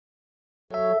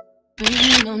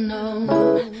You don't know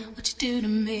what you do to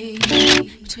me.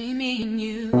 Between me and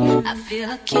you, I feel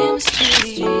a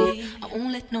chemistry. I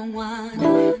won't let no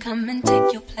one come and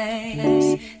take your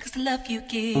place. Cause the love you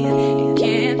give, it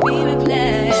can't be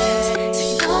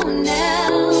replaced. So no one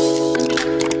else.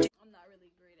 I'm not really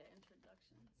great at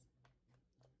introductions.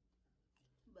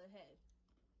 But hey.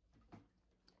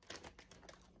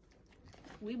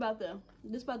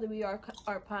 This about to be our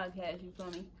podcast, you feel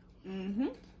me? Mm-hmm.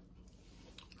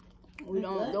 We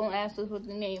don't ask us what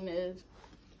the name is.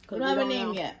 We don't have a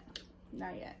name yet.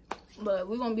 Not yet. But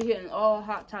we're gonna be hitting all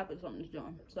hot topics on this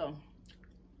joint. So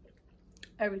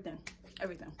everything.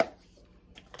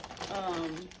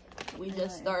 We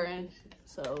just starting.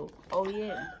 So oh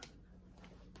yeah.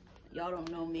 Y'all don't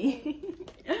know me.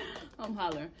 I'm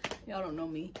hollering. Y'all don't know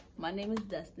me. My name is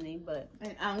Destiny, but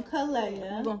And I'm Kalea.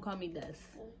 you're gonna call me Des.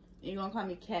 You're gonna call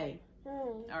me Kay.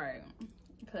 Alright.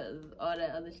 Cause all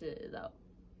that other shit is out.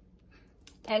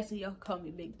 Actually, y'all call me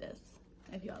Big Des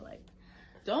if y'all like.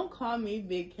 Don't call me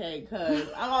Big K, cause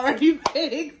I'm already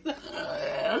big. So.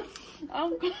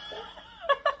 I'm No.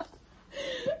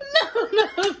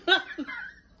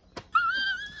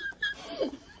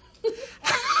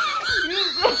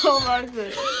 you so like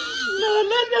it.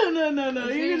 No.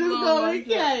 You can just call me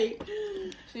K.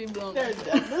 She blown. They're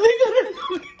definitely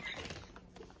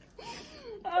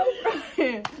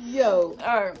gonna. Yo.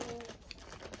 Alright.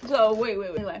 So wait.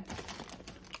 Anyway,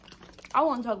 I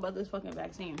want to talk about this fucking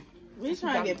vaccine. We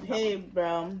trying to get paid,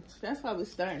 bro. That's why we're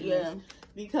starting Yeah. this.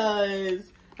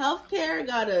 Because healthcare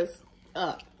got us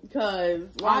up. Because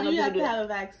why do you have to have a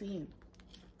vaccine?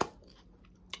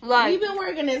 Like, We've been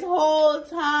working this whole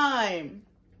time.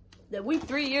 that we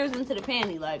 3 years into the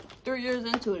panty, like 3 years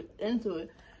into it.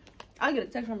 I get a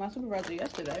text from my supervisor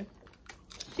yesterday.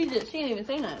 She didn't even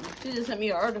say nothing. She just sent me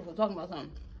an article talking about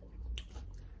something.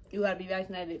 You gotta be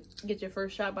vaccinated. Get your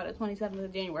first shot by the 27th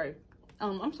of January.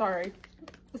 I'm sorry.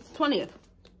 It's the 20th.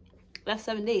 That's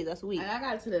 7 days. That's a week. And I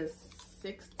got to the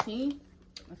 16th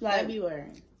of Like,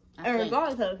 February. And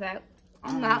regardless of the fact,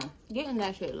 I'm not getting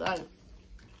that shit. Like,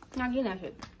 I'm not getting that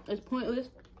shit. It's pointless.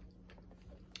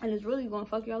 And it's really gonna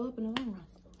fuck y'all up in the long run.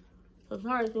 So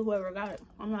sorry to whoever got it.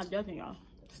 I'm not judging y'all.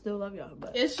 Still love y'all,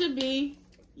 but It should be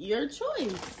your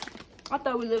choice. I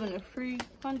thought we live in a free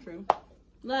country.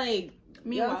 Like,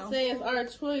 Meanwhile, y'all say it's our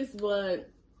choice, but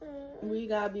we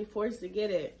gotta be forced to get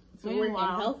it to work in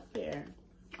Meanwhile, healthcare.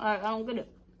 I don't get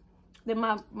it. Then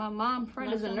my mom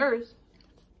friend is a nurse.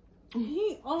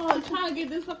 He trying to get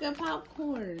this fucking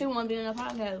popcorn. He wanna be in a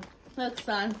podcast. Look,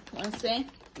 son, wanna say?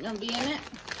 You wanna be in it?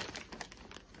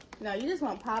 No, you just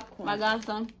want popcorn. My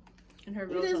godson and her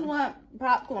You girlfriend. just want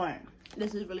popcorn.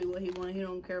 This is really what he wanted. He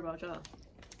don't care about y'all.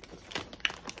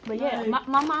 But yeah,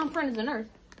 my mom friend is a nurse.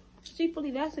 She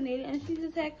fully vaccinated and she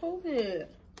just had COVID.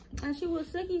 And she was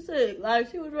sick. Like,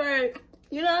 she was like,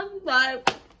 you know, like,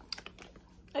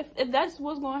 if that's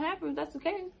what's going to happen, if that's the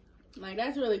case. Like,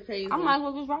 that's really crazy. I might as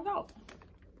well just rock out.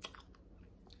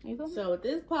 You feel me? So with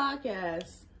this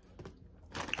podcast,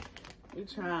 we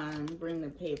try and bring the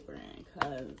paper in,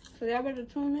 cause So y'all better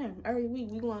tune in. Every week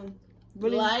we going to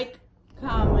really like,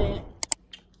 comment,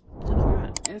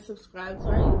 subscribe. and subscribe to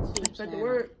our YouTube Spread the channel.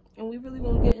 word. And we really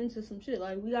going to get into some shit.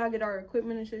 Like, we got to get our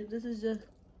equipment and shit. This is just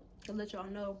to let y'all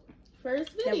know.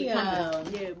 First that we video.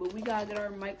 coming. Yeah, but we got to get our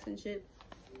mics and shit.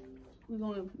 We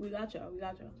got y'all.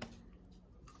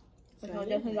 But y'all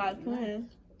definitely got to tune in.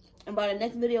 And by the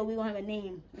next video, we going to have a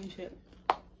name and shit.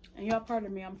 And y'all part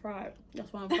of me, I'm fried.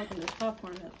 That's why I'm fucking this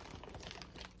popcorn up.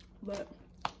 But,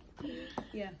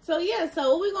 yeah. So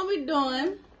what we gonna be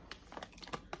doing?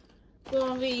 We're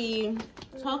gonna be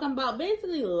talking about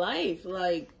basically life,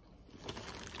 like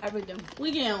Everything.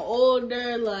 we getting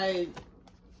older, like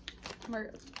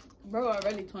Bro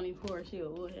already 24. She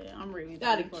old head. I'm really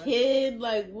got a 24. kid,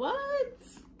 like what?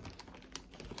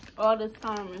 All this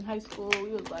time in high school, we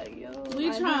was like, yo. We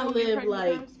I trying know to you live pregnant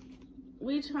like first.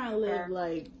 we trying to live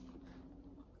like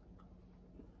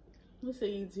what's a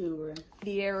YouTuber?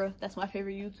 De'Ara, that's my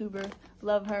favorite YouTuber.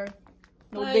 Love her.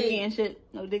 No Like, Dickie and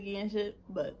shit.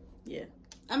 But yeah,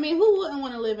 I mean, who wouldn't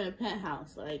want to live in a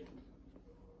penthouse? Like,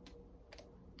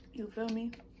 you feel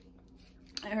me?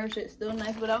 And her shit's still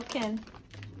nice without Ken.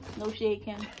 No shade,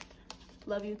 Ken.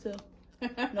 Love you too.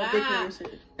 No Dickie and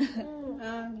shit.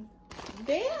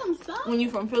 Damn, son. When you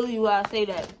from Philly, you gotta say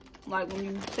that. Like when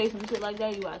you say some shit like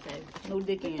that, you gotta say no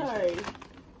Dickie and shit. Sorry.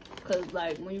 Cause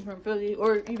like when you from Philly,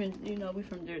 or even we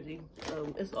from Jersey,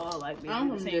 so it's all like I'm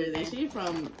the from same Jersey. thing. She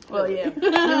from Well, Philly. yeah, we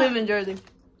live in Jersey.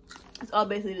 It's all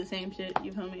basically the same shit.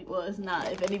 You feel me? Well, it's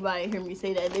not. If anybody hear me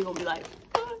say that, they gonna be like,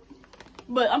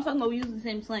 but I'm talking about we use the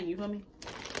same slang. You feel me?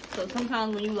 So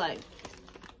sometimes when you like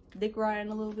dick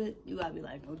riding a little bit, you gotta be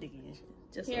like, no dicky and shit.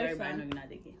 Just so everybody know you're not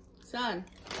dicky. Son.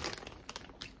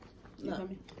 You feel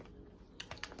me?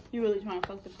 You really trying to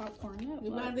fuck the popcorn up.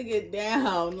 You about to get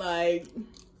down, like.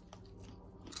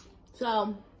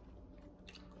 So,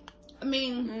 I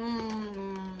mean,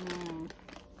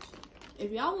 if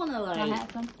y'all want to,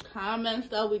 like, comment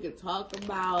stuff we could talk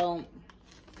about.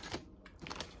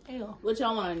 Ew. What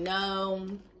y'all want to know.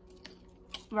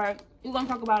 Right. We're going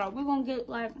to talk about it. We're going to get,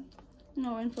 like, you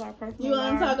know, into our personal You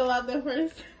want to talk about the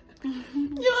first? You want to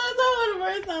talk about the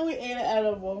first time we ate an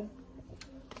edible?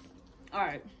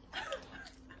 Alright.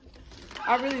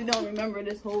 I really don't remember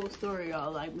this whole story,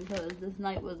 y'all, like, because this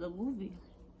night was a movie.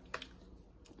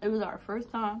 It was our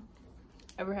first time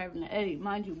ever having an Eddie.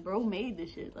 Mind you, bro made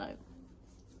this shit, like,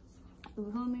 it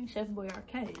was homie, Chef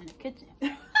Boyardee in the kitchen,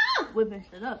 whipping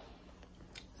shit up.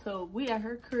 So, we at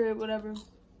her crib, whatever.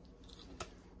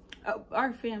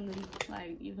 Our family,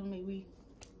 like, you feel me,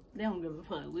 they don't give a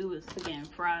fuck. We was getting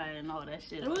fried and all that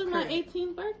shit. It was my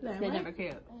 18th birthday, They right? never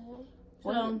cared.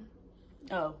 So,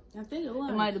 oh. I think it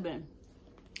was. It might have been.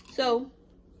 So,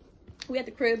 we at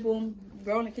the crib, boom,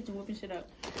 bro in the kitchen whipping shit up.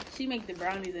 She make the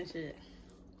brownies and shit.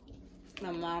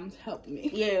 My mom's helped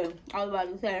me. Yeah, I was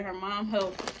about to say, her mom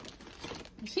helped.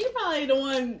 She probably the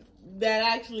one that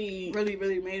actually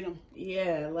Really made them.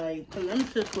 Yeah, like, Cause them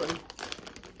shits was,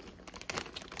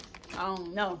 I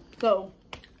don't know. So,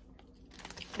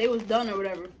 they was done or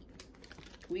whatever.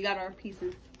 We got our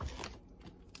pieces.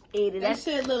 Ate it. that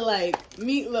shit look like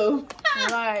meatloaf.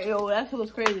 Like, yo, that shit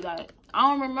was crazy. Like, I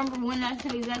don't remember when that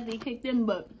shit exactly kicked in,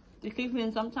 but it kicked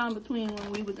in sometime between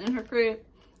when we was in her crib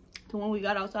to when we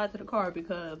got outside to the car,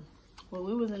 because when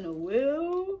we was in the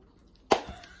wheel,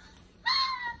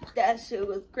 that shit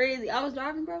was crazy. I was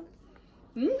driving, bro.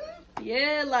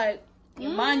 Yeah, like,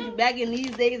 and mind you, back in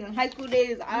these days, in high school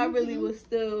days, I really was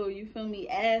still, you feel me,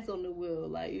 ass on the wheel.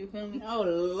 Like, you feel me? Oh,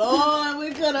 Lord,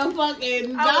 we could have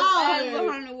fucking died. I was ass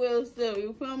behind the wheel still,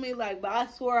 you feel me? Like, but I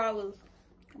swore I was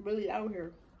really out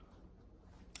here.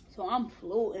 So I'm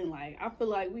floating, like, I feel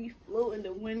like we floating,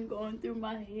 the wind going through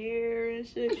my hair and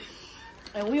shit.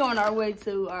 And we on our way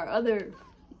to our other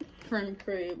friend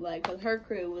crib, like, cause her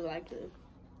crib was like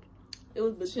it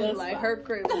was between, like, her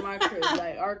crib and my crib.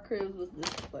 Like, our crib was this,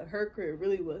 but her crib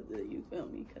really was the, you feel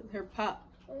me? Cause her pop,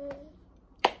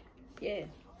 yeah.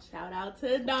 Shout out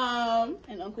to Dom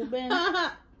And Uncle Ben,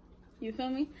 you feel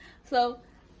me? So,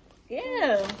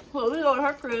 yeah. Well, we go to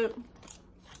her crib.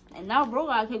 And now bro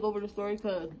gotta take over the story,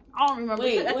 because I don't remember.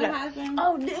 Wait, what happened?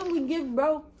 Oh, didn't we give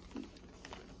bro?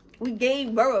 We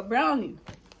gave bro a brownie.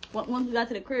 Once we got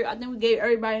to the crib, I think we gave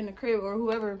everybody in the crib or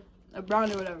whoever a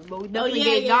brownie or whatever. But we definitely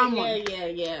gave Dom one.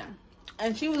 Yeah.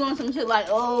 And she was on some shit like,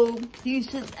 oh, these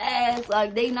shit's ass.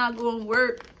 Like, they not gonna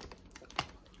work.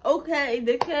 Okay,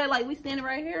 dickhead. Like, we standing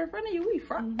right here in front of you. We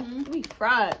fried. We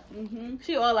fried.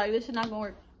 She all like, this shit not gonna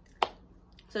work.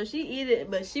 So she eat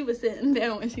it, but she was sitting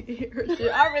down when she ate her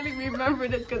shit. I really remember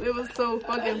this because it was so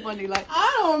fucking funny. Like,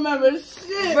 I don't remember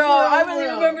shit. bro, I really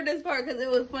remember this part because it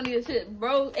was funny as shit.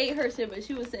 Bro ate her shit, but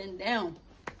she was sitting down.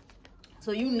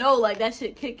 So you know, like, that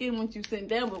shit kick in once you sit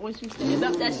down, but once you stand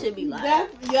up, that shit be like,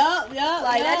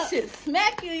 that shit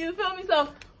smack you. You feel me? So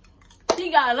she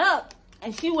got up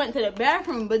and she went to the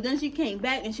bathroom, but then she came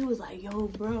back and she was like, yo,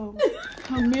 bro,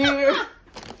 come here.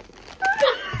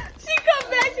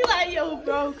 She like, yo,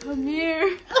 bro, come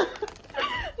here.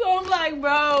 So I'm like,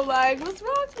 bro, like, what's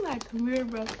wrong? She like, come here,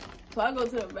 bro. So I go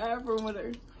to the bathroom with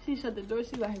her. She shut the door.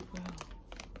 She like, bro,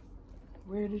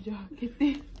 where did y'all get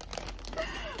these?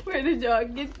 Where did y'all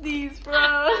get these from?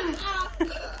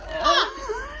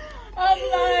 I'm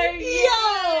like,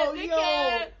 yo,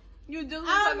 you just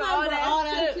talking about all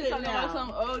that shit. Talking about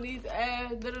some, oh, these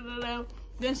ass, da-da-da-da.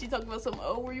 Then she talked about some,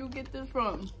 oh, where you get this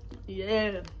from?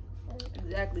 Yeah.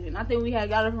 Exactly. And I think we had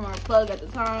got it from our plug at the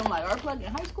time. Like, our plug in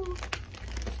high school,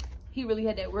 he really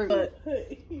had that word. But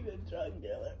he's a drug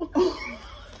dealer.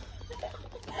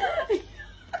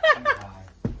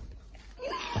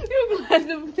 You glad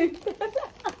to believe that?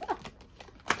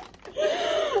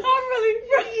 I'm really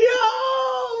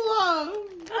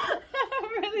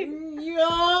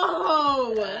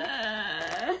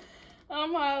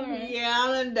I'm hollering. Yeah, I'm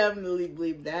gonna definitely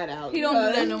bleep that out. He don't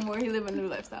do that no more. He live a new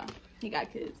lifestyle. He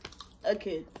got kids. A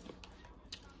kid.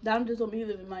 Dom just told me he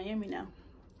live in Miami now.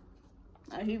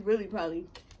 He really probably.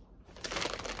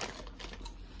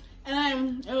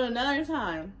 And it was another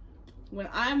time when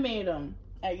I made them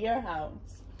at your house.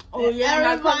 Oh yeah,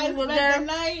 everybody was there. The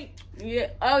night. Yeah.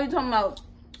 Oh, you talking about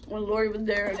when Lori was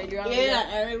there and you're on? Yeah,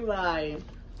 everybody.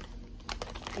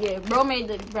 Yeah, bro made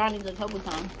the brownies a couple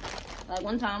times. Like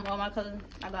one time, all my cousins,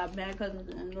 I got mad cousins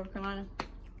in North Carolina.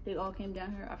 They all came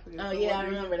down here. I forget. Oh yeah, I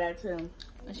remember that too.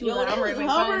 And she was like, I'm ready to make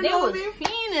fun. They was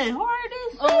fiending hard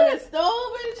as shit. Over the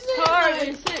stove and shit. Hard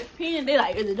as shit. Fiending. They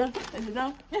like, is it done? Is it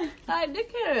done? Like,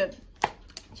 dickhead.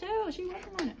 Chill. She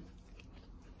working on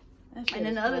it. And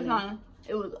then the other time,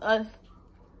 it was us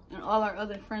and all our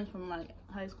other friends from like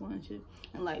high school and shit.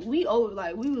 And like we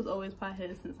was always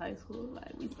potheads since high school.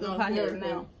 Like we still potheads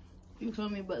now. You feel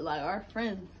me? But like our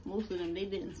friends, most of them, they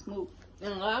didn't smoke.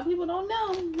 And a lot of people don't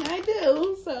know. I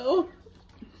do, so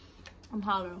I'm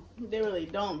hollering. They really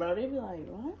don't, bro. They be like,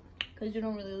 what? Cause you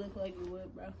don't really look like you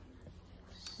would, bro.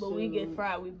 But we get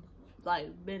fried. We like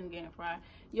been getting fried.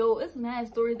 Yo, it's mad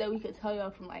stories that we could tell y'all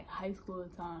from like high school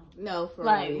time. No, for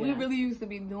like real, yeah. we really used to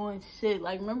be doing shit.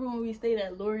 Like remember when we stayed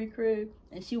at Lori crib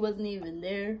and she wasn't even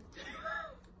there?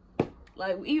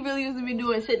 Like we really used to be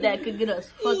doing shit that could get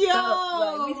us fucked up.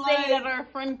 Like we stayed at our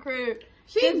friend crib.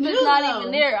 This bitch not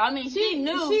even there. I mean, she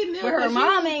knew, but her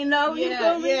mom ain't know. You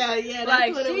feel me? Yeah, that's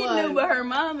like what it was. She knew, but her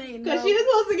mom ain't know. Cause she was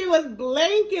supposed to give us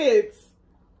blankets,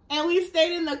 and we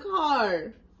stayed in the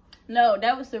car. No,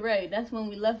 that was Saray. That's when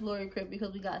we left Lori crib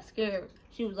because we got scared.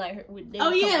 She was like, oh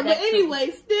yeah, but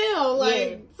anyway, still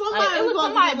like somebody it was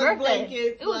somebody's birthday.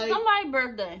 Blankets, it was somebody's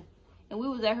birthday, and we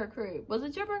was at her crib. Was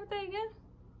it your birthday again,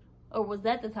 or was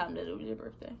that the time that it was your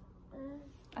birthday?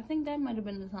 I think that might have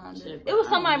been the time. It was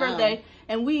somebody's birthday,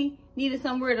 and we needed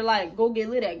somewhere to like go get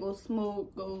lit at, go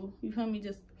smoke, go. You feel me?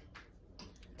 Just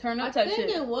turn up type shit. I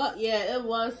think it was. Yeah, it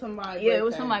was somebody's birthday. Yeah, it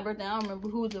was somebody's birthday. I don't remember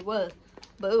whose it was,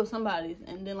 but it was somebody's.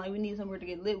 And then like we needed somewhere to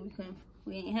get lit.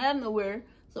 We ain't have nowhere.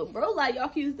 So bro, like y'all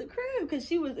could use the crib because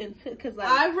she was in, because like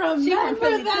I remember she from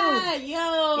Philly that. Too.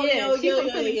 She from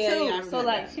Philly too. So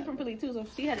like that. She from Philly too. So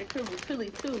she had a crib in Philly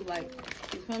too. Like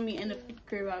you feel me? And the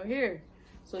crib out here.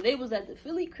 So they was at the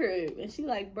Philly crib, and she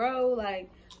like, bro, like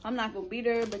I'm not gonna be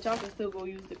there, but y'all can still go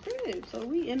use the crib. So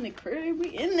we in the crib, we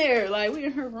in there, like we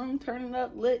in her room, turning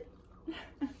up, lit,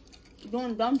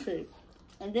 doing dumb shit.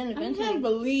 And then eventually, I can't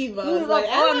believe us. We was like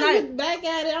up all night. Look back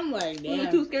at it, I'm like, damn. We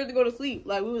were too scared to go to sleep.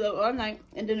 Like we was up all night,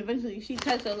 and then eventually she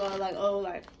texted us all like, oh,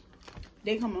 like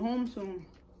they coming home soon.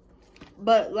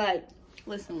 But like,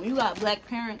 listen, when you got black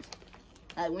parents.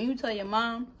 Like, when you tell your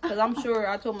mom, because I'm sure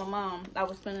I told my mom I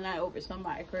was spending the night over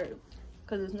somebody's crib.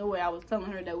 Because there's no way I was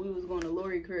telling her that we was going to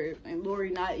Lori crib. And Lori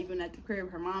not even at the crib.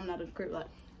 Her mom not at the crib. Like,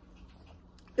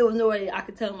 there was no way I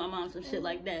could tell my mom some shit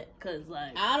like that. Because,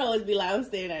 like... I'd always be like, I'm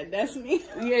staying at Destiny.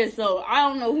 Yeah, so I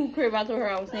don't know who crib I told her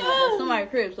I was staying at. But somebody's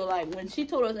crib. So, like, when she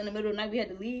told us in the middle of the night we had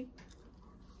to leave,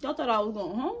 y'all thought I was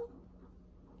going home?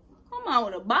 My mom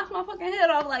would have boxed my fucking head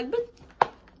off. Like, bitch,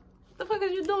 what the fuck are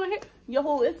you doing here?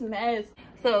 Yo, it's mad.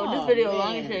 So this video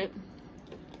long as shit.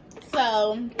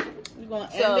 So we're gonna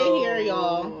end it here,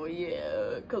 y'all. Oh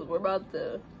yeah, cause we're about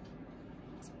to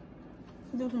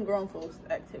do some grown folks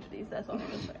activities. That's all I'm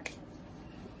gonna say.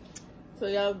 So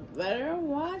y'all better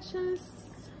watch us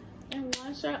and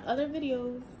watch our other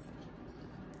videos.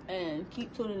 And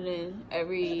keep tuning in.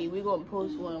 We're gonna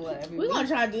post one every we're week. Gonna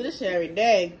try to do this shit every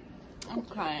day. I'm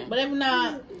crying. But if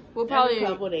not, we'll probably every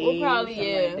couple days,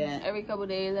 like every couple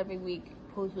days, every week,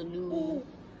 post a new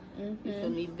you feel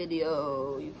me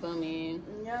video. You feel me?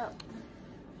 Yep.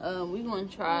 We're gonna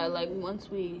try, like,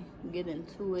 once we get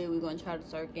into it, we're gonna try to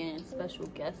start getting special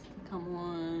guests to come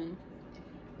on.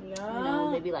 Yeah. You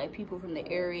know, maybe like people from the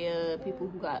area, people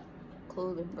who got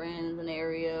clothing brands in the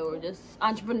area, or just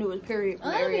entrepreneurs period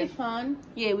from the area. That'd be fun.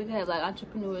 Yeah, we could have like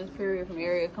entrepreneurs period from the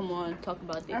area come on, talk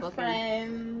about their fucking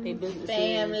friends, their businesses,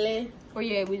 family. Or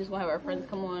yeah, we just gonna have our friends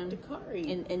come on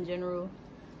in general.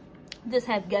 Just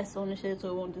have guests on the shit, so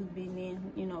it won't just be me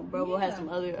and, you know, bro. We'll have some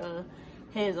other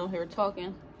heads on here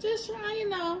talking. Just try, you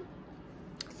know,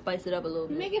 spice it up a little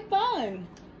bit. Make it fun.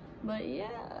 But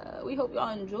yeah, we hope y'all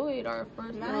enjoyed our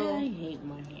first I hate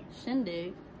my hair.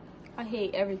 Shindig. I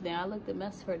hate everything. I looked a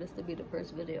mess for this to be the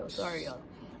first video. Sorry, y'all.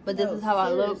 But this is how I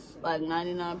look like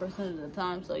 99% of the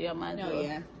time. So y'all might as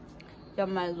well. Y'all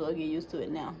might as well get used to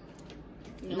it now.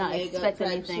 Not expect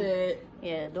anything. Shit.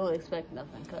 Yeah, don't expect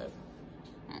nothing, cause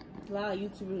a lot of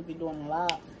YouTubers be doing a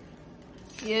lot.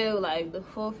 Yeah, like the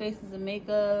full faces of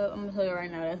makeup. I'm gonna tell you right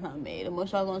now, that's not me. The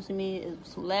most y'all gonna see me is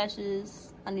some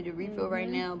lashes. I need a refill right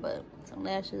now, but some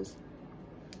lashes.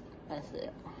 That's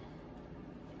it.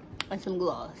 And some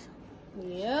gloss.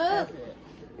 Yeah. That's it.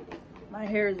 My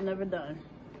hair is never done.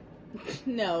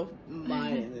 No,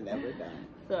 mine is never done.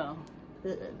 So,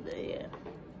 yeah.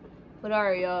 But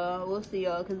alright, y'all. We'll see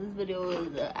y'all, because this video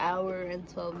is an hour and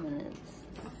 12 minutes.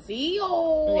 See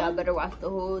y'all. Y'all better watch the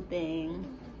whole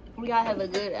thing. We gotta have a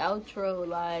good outro,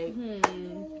 like,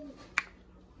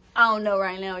 I don't know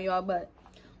right now, y'all, but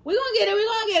we're gonna get it, we're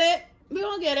gonna get it. We're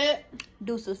gonna get it.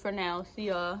 Deuces for now. See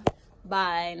y'all.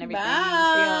 bye and everything.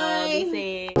 Bye. See y'all. Be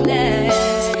safe.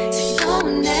 Blessed.